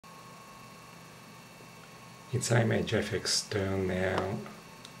It's ImageFX turn now.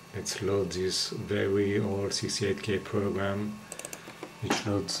 Let's load this very old 68K program, which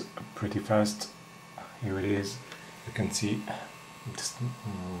loads pretty fast. Here it is. You can see it's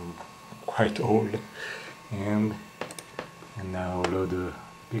quite old, and now load the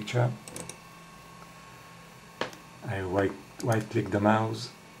picture. I right click the mouse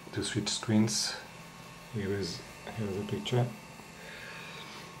to switch screens. Here's the picture.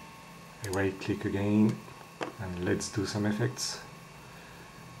 I right click again and let's do some effects.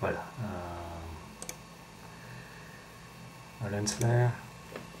 Well, a lens flare.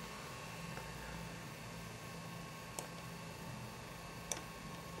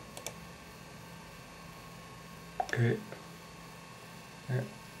 Okay. Yeah.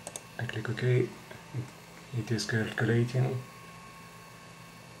 I click OK. It is calculating.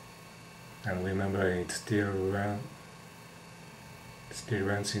 And remember, it still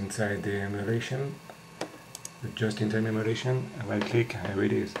runs inside the emulation. Just in time emulation, and right click, and here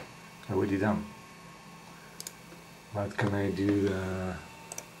it is, already done. What can I do?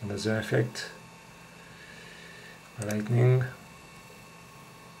 Another effect, lightning.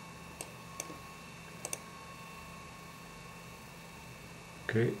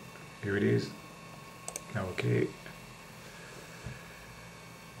 Okay, here it is. Now okay.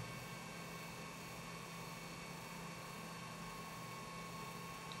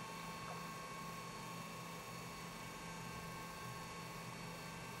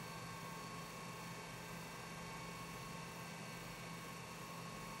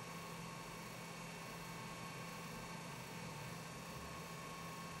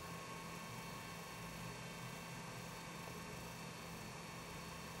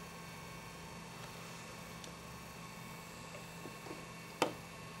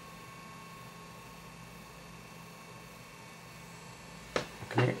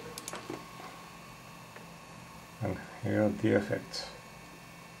 Okay, and here are the effects.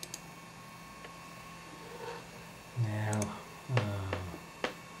 Now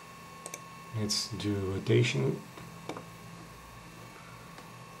let's do rotation.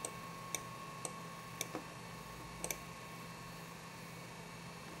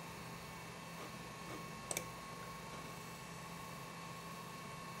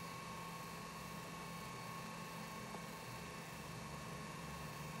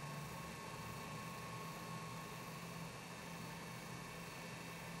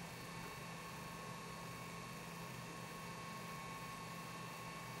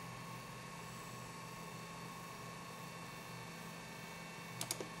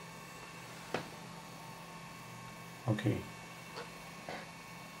 Okay,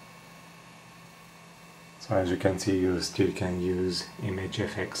 so as you can see, you still can use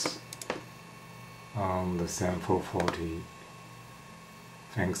ImageFX on the Sam440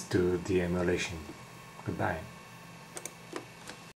 thanks to the emulation. Goodbye.